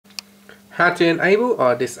How to enable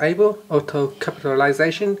or disable auto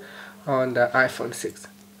capitalization on the iPhone 6.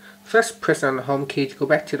 First, press on the home key to go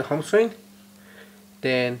back to the home screen.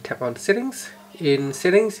 Then tap on settings. In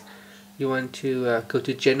settings, you want to go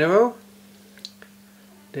to general.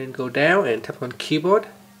 Then go down and tap on keyboard.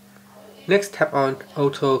 Next, tap on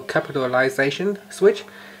auto capitalization switch.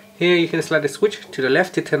 Here you can slide the switch to the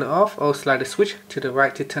left to turn it off, or slide the switch to the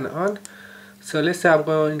right to turn it on. So let's say I'm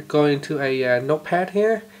going to a notepad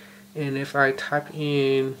here, and if I type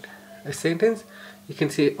in a sentence, you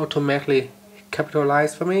can see it automatically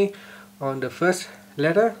capitalized for me on the first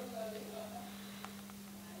letter.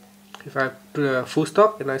 If I put a full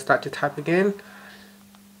stop and I start to type again,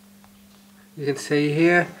 you can see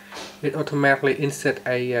here it automatically insert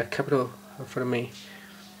a capital for me.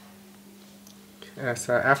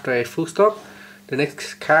 So after a full stop, the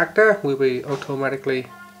next character will be automatically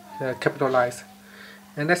capitalized.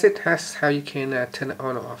 And that's it. That's how you can turn it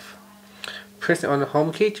on or off. Press it on the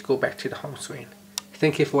home key to go back to the home screen.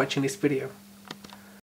 Thank you for watching this video.